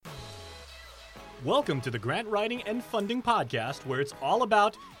Welcome to the Grant Writing and Funding Podcast, where it's all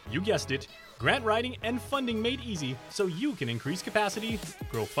about, you guessed it, grant writing and funding made easy so you can increase capacity,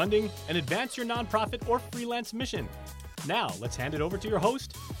 grow funding, and advance your nonprofit or freelance mission. Now, let's hand it over to your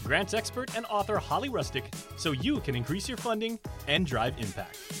host, grants expert and author Holly Rustick, so you can increase your funding and drive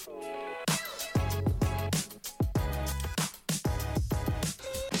impact.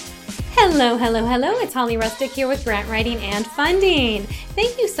 Hello. It's Holly Rustick here with Grant Writing and Funding.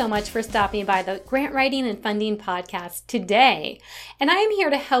 Thank you so much for stopping by the Grant Writing and Funding podcast today. And I am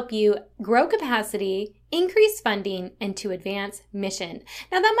here to help you grow capacity, increase funding, and to advance mission.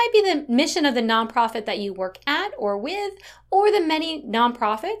 Now, that might be the mission of the nonprofit that you work at or with, or the many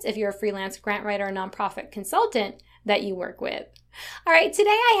nonprofits, if you're a freelance grant writer or nonprofit consultant, that you work with. All right, today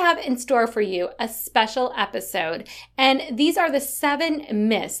I have in store for you a special episode, and these are the 7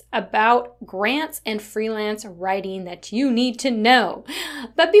 myths about grants and freelance writing that you need to know.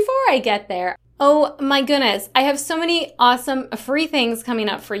 But before I get there, oh my goodness, I have so many awesome free things coming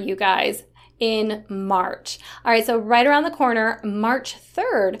up for you guys in March. All right, so right around the corner, March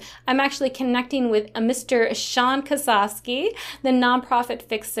 3rd, I'm actually connecting with Mr. Sean Kosofsky, the nonprofit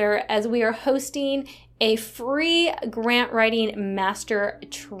fixer, as we are hosting a free grant writing master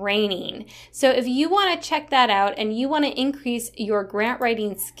training. So if you want to check that out and you want to increase your grant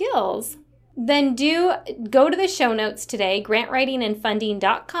writing skills, then do go to the show notes today,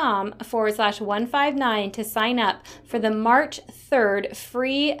 grantwritingandfunding.com/159 to sign up for the March 3rd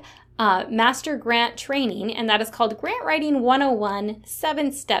free master grant training, and that is called Grant Writing 101,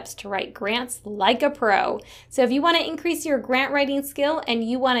 7 Steps to Write Grants Like a Pro. So if you want to increase your grant writing skill and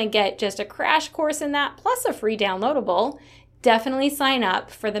you want to get just a crash course in that, plus a free downloadable, definitely sign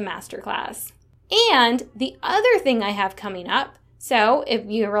up for the masterclass. And the other thing I have coming up, so if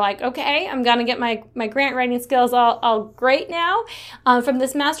you were like, okay, I'm going to get my grant writing skills all great now from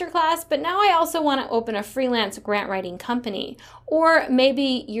this masterclass, but now I also want to open a freelance grant writing company. Or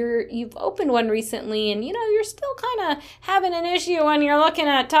maybe you've opened one recently and you're still kind of having an issue when you're looking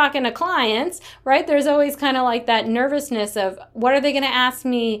at talking to clients, right? There's always kind of like that nervousness of what are they going to ask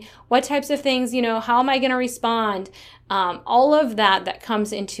me? What types of things, how am I going to respond? All of that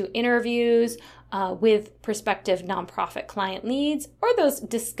comes into interviews, with prospective nonprofit client leads, or those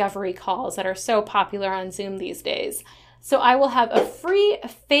discovery calls that are so popular on Zoom these days. So I will have a free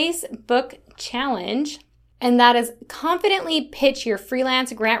Facebook challenge, and that is confidently pitch your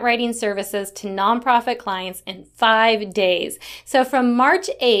freelance grant writing services to nonprofit clients in 5 days. So from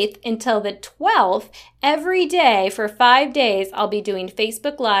March 8th until the 12th, every day for 5 days, I'll be doing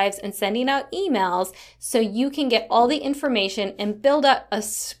Facebook Lives and sending out emails so you can get all the information and build up a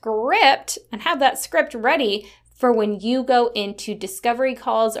script and have that script ready for when you go into discovery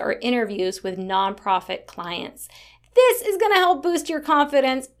calls or interviews with nonprofit clients. This is going to help boost your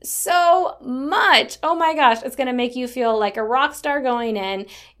confidence so much. Oh my gosh, it's going to make you feel like a rock star going in.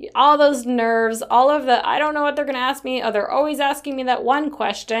 All those nerves, all of the, I don't know what they're going to ask me. Oh, they're always asking me that one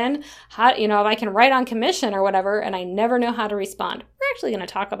question. How, if I can write on commission or whatever, and I never know how to respond. We're actually going to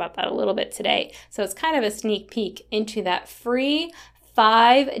talk about that a little bit today. So it's kind of a sneak peek into that free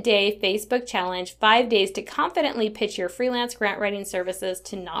 5-day Facebook challenge, 5 days to confidently pitch your freelance grant writing services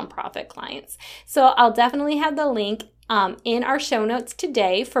to nonprofit clients. So I'll definitely have the link in our show notes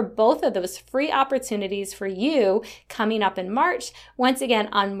today for both of those free opportunities for you coming up in March. Once again,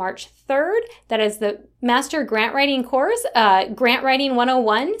 on March 3rd, that is the Master Grant Writing course, Grant Writing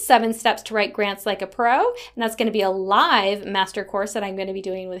 101, 7 Steps to Write Grants Like a Pro. And that's going to be a live master course that I'm going to be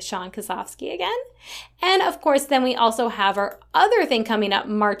doing with Sean Kosofsky again. And of course, then we also have our other thing coming up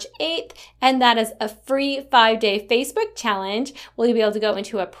March 8th, and that is a free 5-day Facebook challenge. We'll be able to go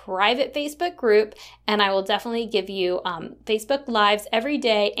into a private Facebook group, and I will definitely give you Facebook Lives every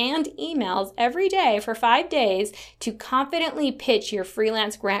day and emails every day for 5 days to confidently pitch your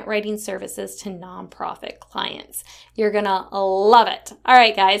freelance grant writing services to nonprofit clients. You're going to love it. All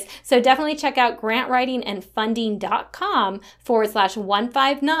right, guys. So definitely check out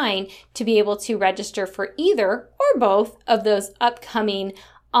grantwritingandfunding.com/159 to be able to register for either or both of those upcoming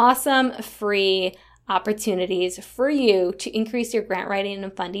awesome free opportunities for you to increase your grant writing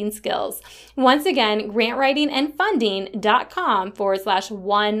and funding skills. Once again,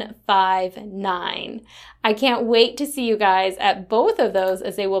 grantwritingandfunding.com/159. I can't wait to see you guys at both of those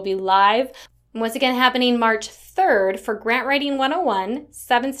as they will be live. Once again, happening March 3rd for Grant Writing 101,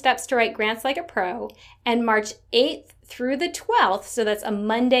 7 Steps to Write Grants Like a Pro, and March 8th through the 12th, so that's a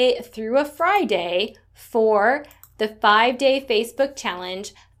Monday through a Friday, for the 5-day Facebook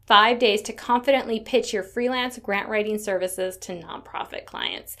challenge, 5 days to confidently pitch your freelance grant writing services to nonprofit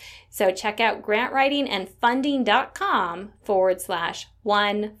clients. So check out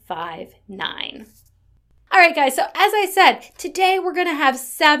grantwritingandfunding.com/159. All right, guys. So as I said, today we're going to have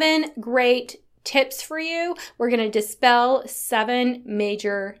 7 great tips for you. We're going to dispel 7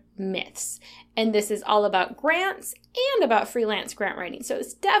 major myths. And this is all about grants and about freelance grant writing. So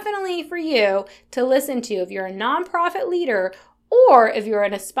it's definitely for you to listen to if you're a nonprofit leader or if you're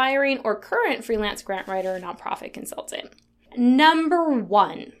an aspiring or current freelance grant writer or nonprofit consultant. Number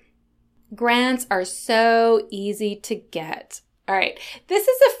 1, grants are so easy to get. All right. This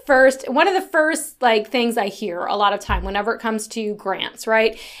is one of the first things I hear a lot of time whenever it comes to grants,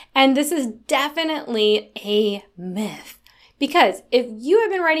 right? And this is definitely a myth. Because if you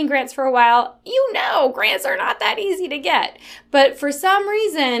have been writing grants for a while, you know grants are not that easy to get. But for some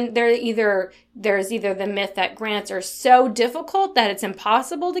reason, there's either the myth that grants are so difficult that it's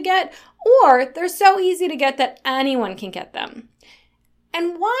impossible to get, or they're so easy to get that anyone can get them.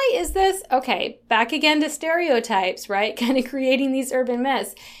 And why is this? Okay, back again to stereotypes, right? Kind of creating these urban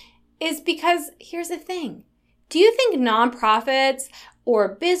myths. Is because here's the thing. Do you think nonprofits or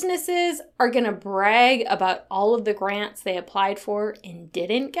businesses are going to brag about all of the grants they applied for and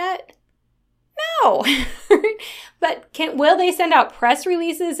didn't get? No. But will they send out press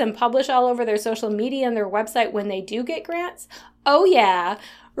releases and publish all over their social media and their website when they do get grants? Oh yeah,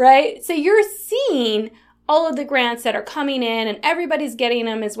 right? So you're seeing all of the grants that are coming in and everybody's getting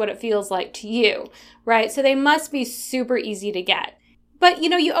them is what it feels like to you, right? So they must be super easy to get. But,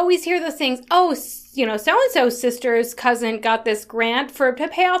 you always hear those things, so-and-so's sister's cousin got this grant to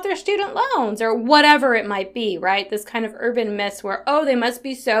pay off their student loans or whatever it might be, right? This kind of urban myth where, they must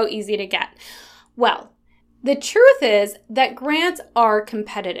be so easy to get. Well, the truth is that grants are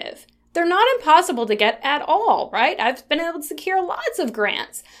competitive. They're not impossible to get at all, right? I've been able to secure lots of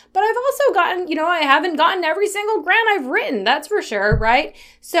grants, but I've also gotten, I haven't gotten every single grant I've written, that's for sure, right?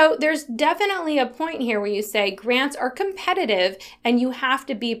 So there's definitely a point here where you say grants are competitive and you have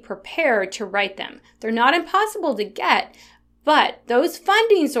to be prepared to write them. They're not impossible to get, but those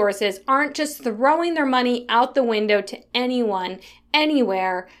funding sources aren't just throwing their money out the window to anyone,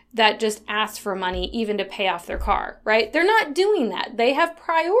 anywhere that just asks for money, even to pay off their car, right? They're not doing that. They have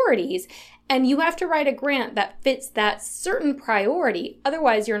priorities, and you have to write a grant that fits that certain priority.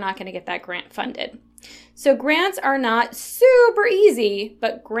 Otherwise, you're not going to get that grant funded. So grants are not super easy,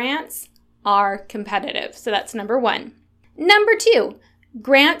 but grants are competitive. So that's number 1. Number 2,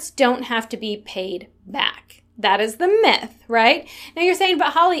 grants don't have to be paid back. That is the myth, right? Now you're saying,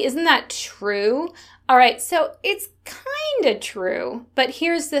 but Holly, isn't that true? All right, so it's kind of true, but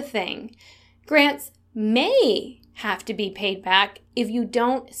here's the thing. Grants may have to be paid back if you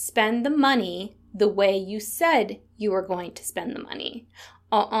don't spend the money the way you said you were going to spend the money.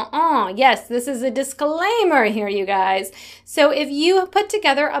 Yes, this is a disclaimer here, you guys. So if you put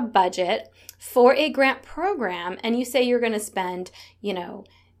together a budget for a grant program and you say you're going to spend,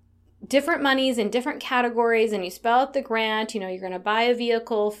 different monies in different categories, and you spell out the grant, you're going to buy a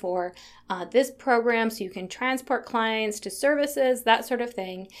vehicle for this program so you can transport clients to services, that sort of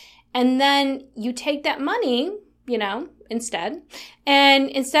thing. And then you take that money, instead, and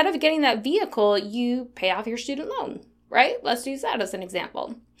instead of getting that vehicle, you pay off your student loan, right? Let's use that as an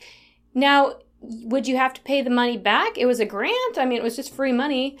example. Now, would you have to pay the money back? It was a grant. It was just free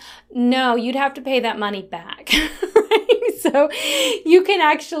money. No, you'd have to pay that money back. Right? So you can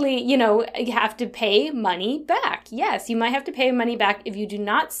actually, have to pay money back. Yes, you might have to pay money back if you do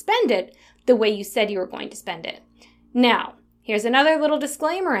not spend it the way you said you were going to spend it. Now, here's another little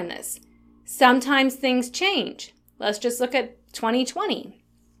disclaimer in this. Sometimes things change. Let's just look at 2020.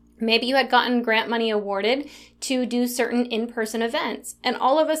 Maybe you had gotten grant money awarded to do certain in-person events, and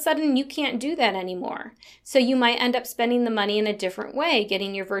all of a sudden you can't do that anymore. So you might end up spending the money in a different way,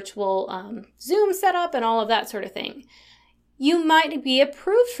 getting your virtual Zoom set up and all of that sort of thing. You might be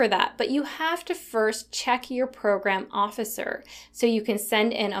approved for that, but you have to first check your program officer so you can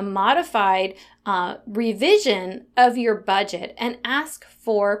send in a modified revision of your budget and ask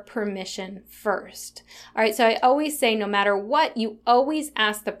for permission first. All right, so I always say no matter what, you always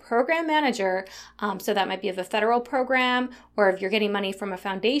ask the program manager, so that might be of a federal program, or if you're getting money from a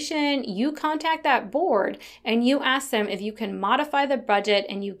foundation, you contact that board and you ask them if you can modify the budget,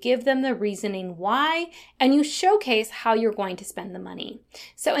 and you give them the reasoning why, and you showcase how you're going to spend the money.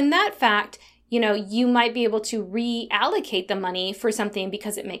 So in that fact, you might be able to reallocate the money for something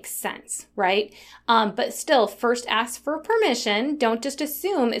because it makes sense, right? But still, first ask for permission. Don't just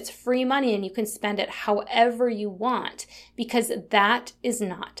assume it's free money and you can spend it however you want, because that is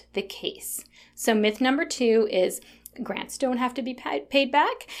not the case. So myth number 2 is Grants don't have to be paid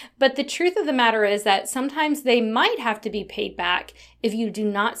back, but the truth of the matter is that sometimes they might have to be paid back if you do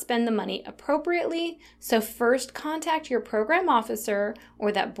not spend the money appropriately. So first contact your program officer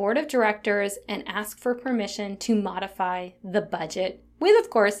or that board of directors and ask for permission to modify the budget with, of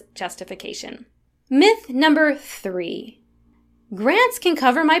course, justification. Myth number 3. Grants can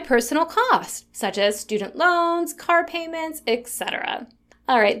cover my personal costs, such as student loans, car payments, etc.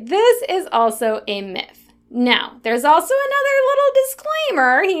 All right, this is also a myth. Now, there's also another little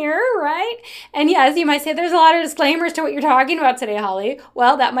disclaimer here, right? And yes, you might say there's a lot of disclaimers to what you're talking about today, Holly.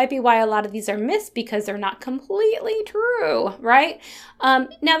 Well, that might be why a lot of these are myths, because they're not completely true, right?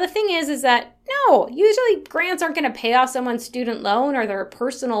 Now, the thing is that no, usually grants aren't going to pay off someone's student loan or their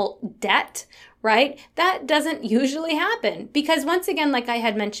personal debt, right? That doesn't usually happen because once again, like I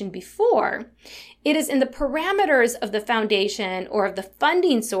had mentioned before, it is in the parameters of the foundation or of the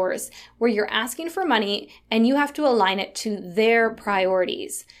funding source where you're asking for money and you have to align it to their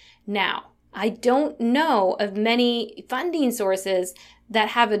priorities. Now, I don't know of many funding sources that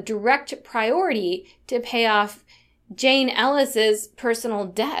have a direct priority to pay off Jane Ellis's personal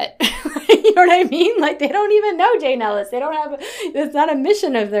debt. You know what I mean? Like they don't even know Jane Ellis. They don't have, it's not a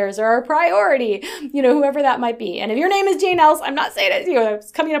mission of theirs or a priority, you know, whoever that might be. And if your name is Jane Ellis, I'm not saying it, you know, I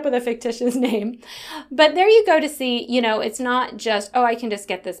was coming up with a fictitious name. But there you go to see, you know, it's not just, oh, I can just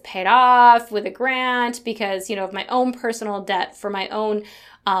get this paid off with a grant because, you know, of my own personal debt for my own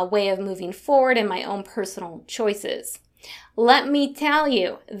way of moving forward and my own personal choices. Let me tell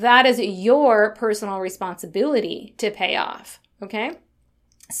you, that is your personal responsibility to pay off, okay?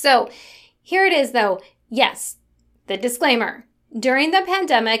 So here it is though. Yes, the disclaimer. During the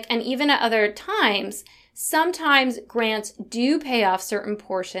pandemic and even at other times, sometimes grants do pay off certain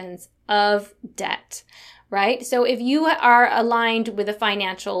portions of debt, right? So if you are aligned with a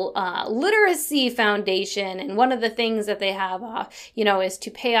financial literacy foundation and one of the things that they have, you know, is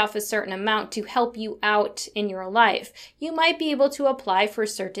to pay off a certain amount to help you out in your life, you might be able to apply for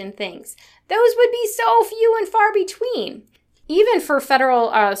certain things. Those would be so few and far between. Even for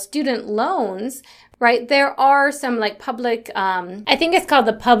federal student loans, right, there are some like public, I think it's called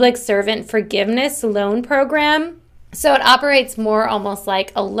the Public Servant Forgiveness Loan Program. So it operates more almost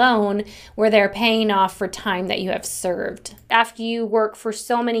like a loan where they're paying off for time that you have served. After you work for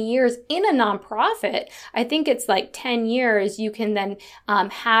so many years in a nonprofit, I think it's like 10 years, you can then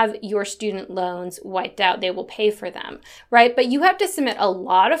have your student loans wiped out. They will pay for them, right? But you have to submit a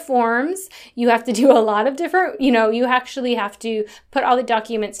lot of forms. You have to do a lot of different, you know, you actually have to put all the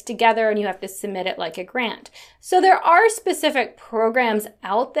documents together and you have to submit it like a grant. So there are specific programs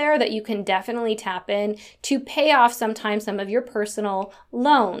out there that you can definitely tap in to pay off sometimes some of your personal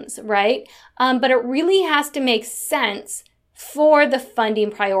loans, right? But it really has to make sense for the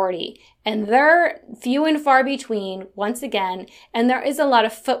funding priority. And they're few and far between, once again, and there is a lot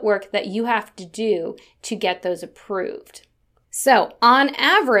of footwork that you have to do to get those approved. So on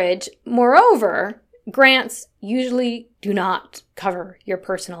average, moreover, grants usually do not cover your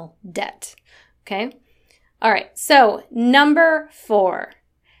personal debt, okay? All right, so number 4,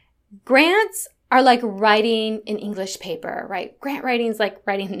 grants are like writing an English paper, right? Grant writing is like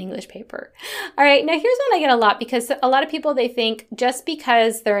writing an English paper. All right, now here's one I get a lot because a lot of people, they think just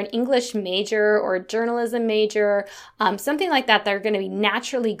because they're an English major or a journalism major, something like that, they're going to be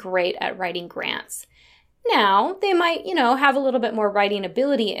naturally great at writing grants. Now, they might, you know, have a little bit more writing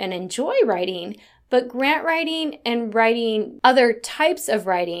ability and enjoy writing, but grant writing and writing other types of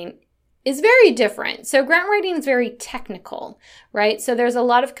writing is very different. So grant writing is very technical, right? So there's a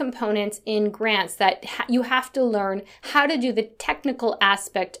lot of components in grants that you have to learn how to do the technical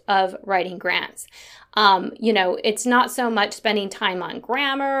aspect of writing grants. You know, it's not so much spending time on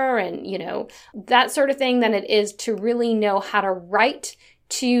grammar and, you know, that sort of thing than it is to really know how to write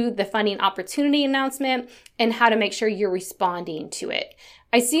to the funding opportunity announcement and how to make sure you're responding to it.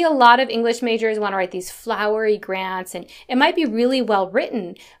 I see a lot of English majors want to write these flowery grants, and it might be really well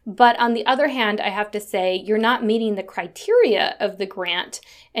written, but on the other hand, I have to say you're not meeting the criteria of the grant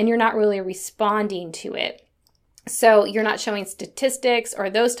and you're not really responding to it. So you're not showing statistics or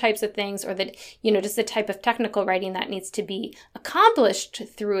those types of things, or that, you know, just the type of technical writing that needs to be accomplished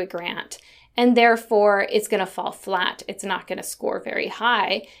through a grant. And therefore, it's going to fall flat. It's not going to score very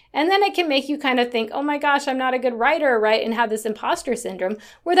high. And then it can make you kind of think, oh my gosh, I'm not a good writer, right? And have this imposter syndrome,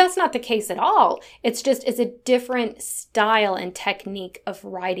 where that's not the case at all. It's just, it's a different style and technique of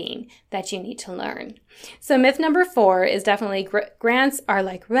writing that you need to learn. So myth number 4 is definitely grants are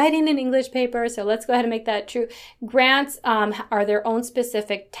like writing an English paper. So let's go ahead and make that true. Grants are their own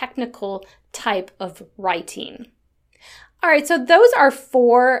specific technical type of writing. All right, so those are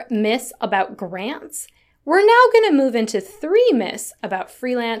 4 myths about grants. We're now going to move into 3 myths about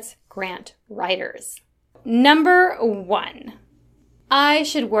freelance grant writers. Number 1, I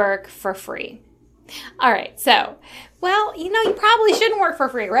should work for free. All right, so, you probably shouldn't work for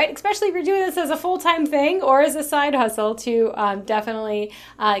free, right? Especially if you're doing this as a full-time thing or as a side hustle to definitely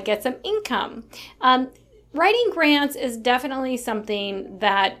get some income. Writing grants is definitely something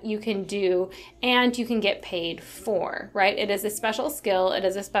that you can do and you can get paid for, right? It is a special skill. It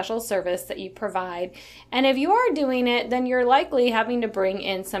is a special service that you provide. And if you are doing it, then you're likely having to bring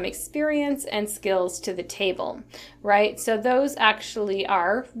in some experience and skills to the table, right? So those actually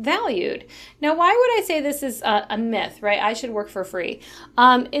are valued. Now, why would I say this is a myth, right? I should work for free.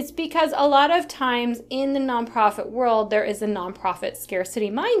 It's because a lot of times in the nonprofit world, there is a nonprofit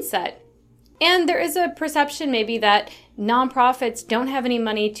scarcity mindset. And there is a perception maybe that nonprofits don't have any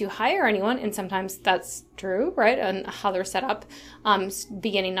money to hire anyone, and sometimes that's true, right, and how they're set up,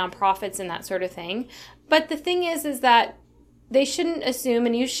 beginning nonprofits and that sort of thing. But the thing is that they shouldn't assume,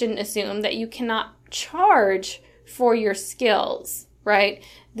 and you shouldn't assume, that you cannot charge for your skills, right?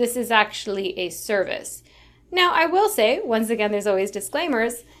 This is actually a service. Now, I will say, once again, there's always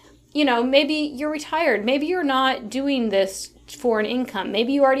disclaimers. Maybe you're retired. Maybe you're not doing this for an income.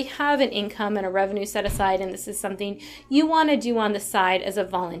 Maybe you already have an income and a revenue set aside, and this is something you want to do on the side as a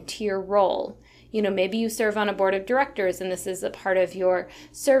volunteer role. Maybe you serve on a board of directors and this is a part of your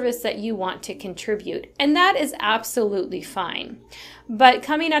service that you want to contribute. And that is absolutely fine. But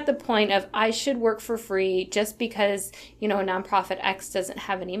coming at the point of I should work for free just because, nonprofit X doesn't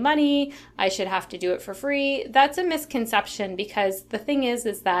have any money, I should have to do it for free, that's a misconception, because the thing is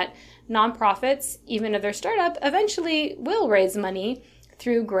that nonprofits, even if they're startup, eventually will raise money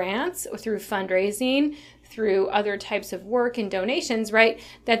through grants or through fundraising, through other types of work and donations, right,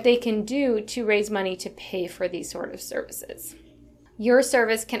 that they can do to raise money to pay for these sort of services. Your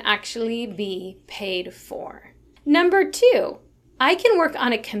service can actually be paid for. Number 2, I can work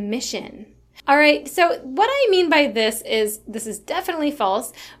on a commission. All right, so what I mean by this is definitely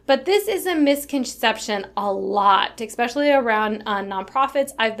false, but this is a misconception a lot, especially around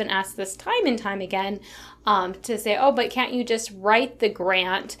nonprofits. I've been asked this time and time again to say, but can't you just write the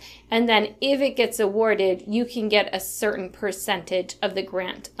grant, and then if it gets awarded, you can get a certain percentage of the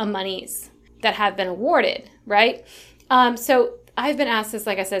grant monies that have been awarded, right? So I've been asked this,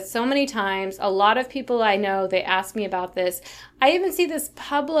 like I said, so many times. A lot of people I know, they ask me about this. I even see this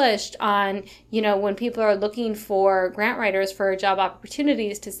published on, when people are looking for grant writers for job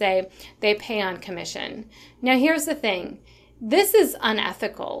opportunities, to say they pay on commission. Now, here's the thing. This is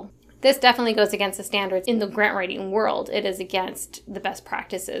unethical. This definitely goes against the standards in the grant writing world. It is against the best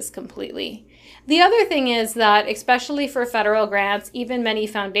practices completely. The other thing is that, especially for federal grants, even many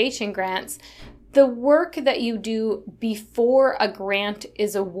foundation grants, the work that you do before a grant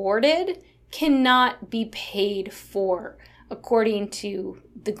is awarded cannot be paid for according to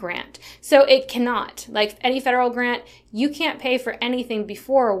the grant. So it cannot. Like any federal grant, you can't pay for anything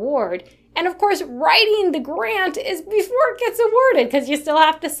before award. And of course, writing the grant is before it gets awarded, because you still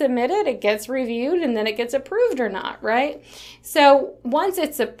have to submit it, it gets reviewed, and then it gets approved or not, right? So once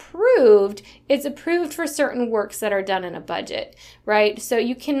it's approved for certain works that are done in a budget, right? So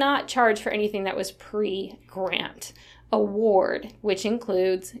you cannot charge for anything that was pre-grant award, which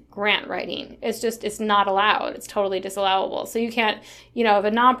includes grant writing. It's not allowed. It's totally disallowable. So you can't, if a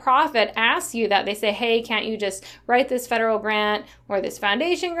nonprofit asks you that, they say, hey, can't you just write this federal grant or this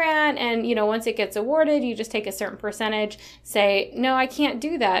foundation grant? And, once it gets awarded, you just take a certain percentage. Say, no, I can't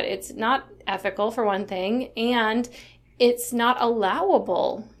do that. It's not ethical, for one thing. And it's not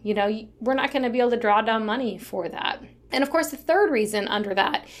allowable. We're not going to be able to draw down money for that. And of course, the third reason under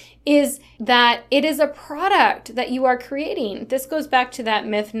that is that it is a product that you are creating. This goes back to that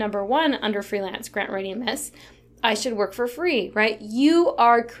myth number 1 under freelance grant writing myths. I should work for free, right? You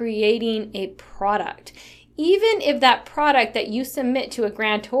are creating a product. Even if that product that you submit to a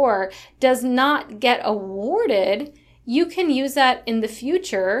grantor does not get awarded, you can use that in the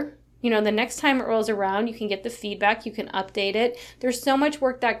future. The next time it rolls around, you can get the feedback, you can update it. There's so much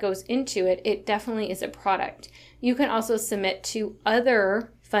work that goes into it. It definitely is a product. You can also submit to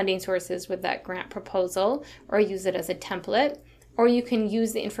other funding sources with that grant proposal, or use it as a template, or you can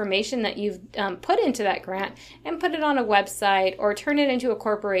use the information that you've put into that grant and put it on a website, or turn it into a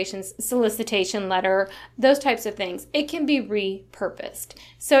corporation's solicitation letter, those types of things. It can be repurposed.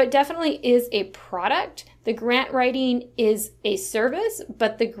 So it definitely is a product. The grant writing is a service,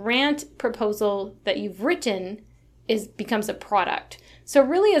 but the grant proposal that you've written becomes a product. So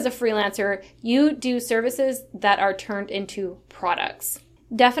really, as a freelancer, you do services that are turned into products.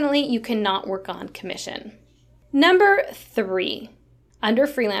 Definitely, you cannot work on commission. Number 3, under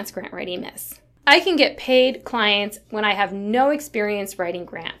freelance grant writing myths. I can get paid clients when I have no experience writing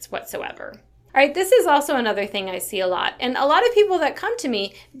grants whatsoever. All right, this is also another thing I see a lot. And a lot of people that come to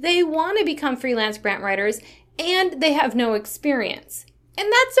me, they want to become freelance grant writers and they have no experience. And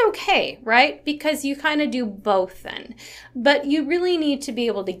that's okay, right? Because you kind of do both then. But you really need to be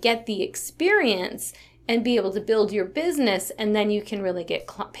able to get the experience and be able to build your business, and then you can really get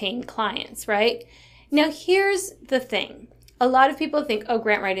paying clients, right? Now, here's the thing. A lot of people think, oh,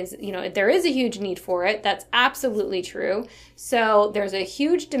 grant writing is, there is a huge need for it. That's absolutely true. So there's a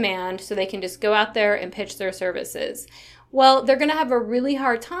huge demand, so they can just go out there and pitch their services. Well, they're going to have a really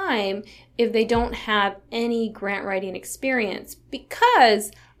hard time if they don't have any grant writing experience,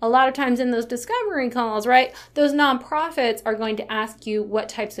 because a lot of times in those discovery calls, right, those nonprofits are going to ask you what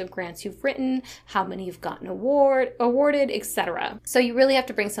types of grants you've written, how many you've gotten awarded, etc. So you really have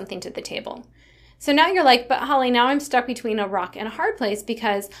to bring something to the table. So now you're like, but Holly, now I'm stuck between a rock and a hard place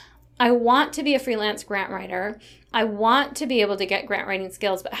because I want to be a freelance grant writer. I want to be able to get grant writing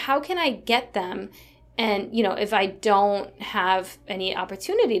skills, but how can I get them? And, if I don't have any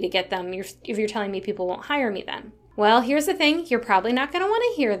opportunity to get them, if you're telling me people won't hire me then. Well, here's the thing. You're probably not going to want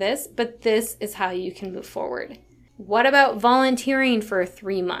to hear this, but this is how you can move forward. What about volunteering for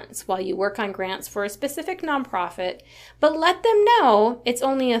 3 months while you work on grants for a specific nonprofit, but let them know it's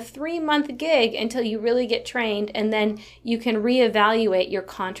only a 3-month gig until you really get trained, and then you can reevaluate your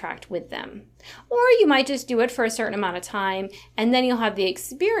contract with them. Or you might just do it for a certain amount of time, and then you'll have the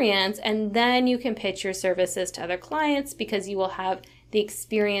experience, and then you can pitch your services to other clients because you will have the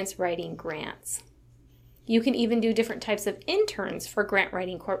experience writing grants. You can even do different types of interns for grant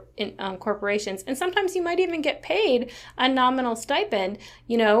writing corporations. And sometimes you might even get paid a nominal stipend,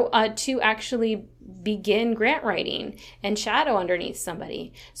 to actually begin grant writing and shadow underneath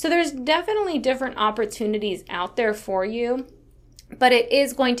somebody. So there's definitely different opportunities out there for you. But it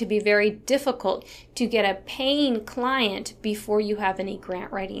is going to be very difficult to get a paying client before you have any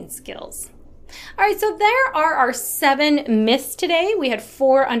grant writing skills. All right, so there are our 7 myths today. We had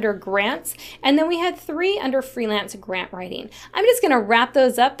 4 under grants, and then we had 3 under freelance grant writing. I'm just going to wrap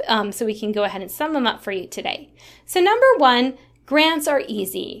those up so we can go ahead and sum them up for you today. So number 1, grants are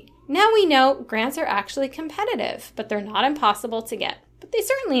easy. Now we know grants are actually competitive, but they're not impossible to get. But they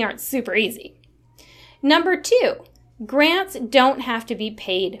certainly aren't super easy. Number 2, grants don't have to be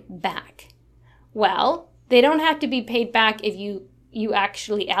paid back. Well, they don't have to be paid back if you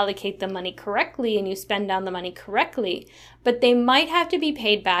actually allocate the money correctly and you spend down the money correctly, but they might have to be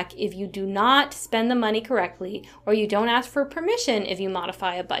paid back if you do not spend the money correctly or you don't ask for permission if you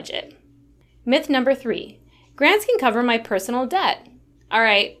modify a budget. Myth number 3, grants can cover my personal debt. All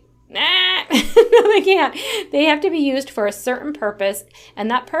right, no, they can't. They have to be used for a certain purpose, and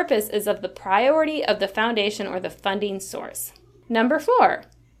that purpose is of the priority of the foundation or the funding source. Number 4,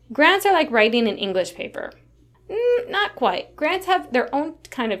 grants are like writing an English paper. Not quite. Grants have their own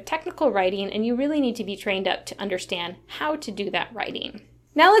kind of technical writing, and you really need to be trained up to understand how to do that writing.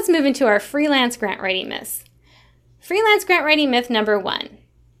 Now let's move into our freelance grant writing myths. Freelance grant writing myth number 1,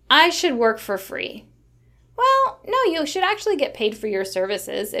 I should work for free. Well, no, you should actually get paid for your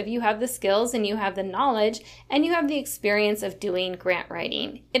services if you have the skills and you have the knowledge and you have the experience of doing grant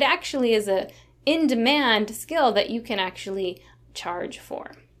writing. It actually is a in-demand skill that you can actually charge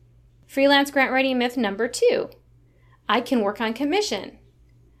for. Freelance grant writing myth number 2, I can work on commission.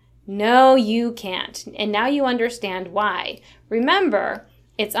 No, you can't. And now you understand why. Remember,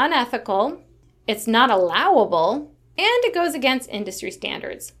 it's unethical, it's not allowable, and it goes against industry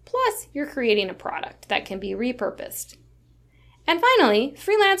standards. Plus, you're creating a product that can be repurposed. And finally,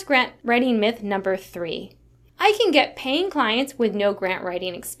 freelance grant writing myth number 3, I can get paying clients with no grant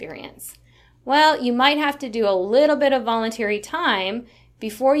writing experience. Well, you might have to do a little bit of voluntary time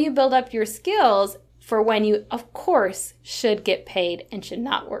before you build up your skills for when you, of course, should get paid and should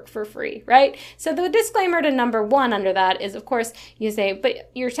not work for free, right? So the disclaimer to number 1 under that is, of course, you say, but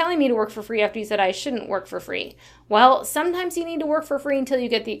you're telling me to work for free after you said I shouldn't work for free. Well, sometimes you need to work for free until you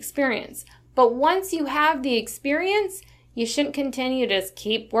get the experience. But once you have the experience, you shouldn't continue to just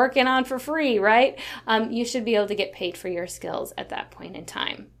keep working on for free, right? You should be able to get paid for your skills at that point in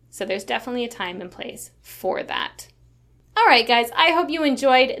time. So there's definitely a time and place for that. All right, guys, I hope you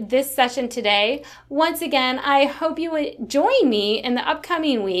enjoyed this session today. Once again, I hope you would join me in the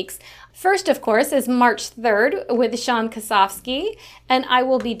upcoming weeks. First, of course, is March 3rd with Sean Kosofsky, and I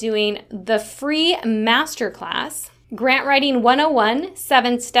will be doing the free masterclass, Grant Writing 101,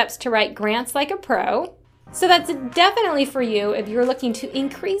 7 Steps to Write Grants Like a Pro. So that's definitely for you if you're looking to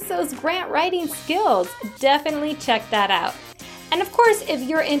increase those grant writing skills. Definitely check that out. And of course, if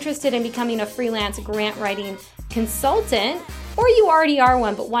you're interested in becoming a freelance grant writing consultant, or you already are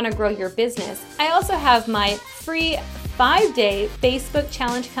one but want to grow your business, I also have my free 5-day Facebook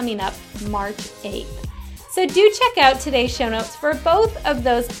challenge coming up March 8th. So do check out today's show notes for both of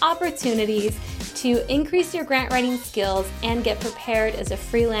those opportunities to increase your grant writing skills and get prepared as a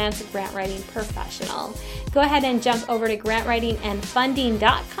freelance grant writing professional. Go ahead and jump over to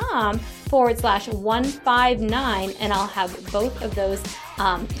grantwritingandfunding.com/159 and I'll have both of those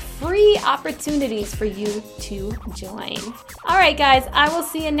free opportunities for you to join. All right, guys, I will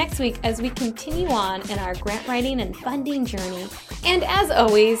see you next week as we continue on in our grant writing and funding journey. And as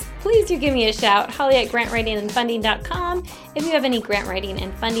always, please do give me a shout, Holly at grantwritingandfunding.com, if you have any grant writing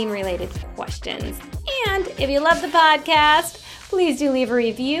and funding related questions. And if you love the podcast, please do leave a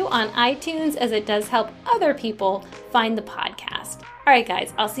review on iTunes as it does help other people find the podcast. All right,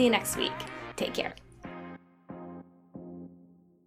 guys, I'll see you next week. Take care.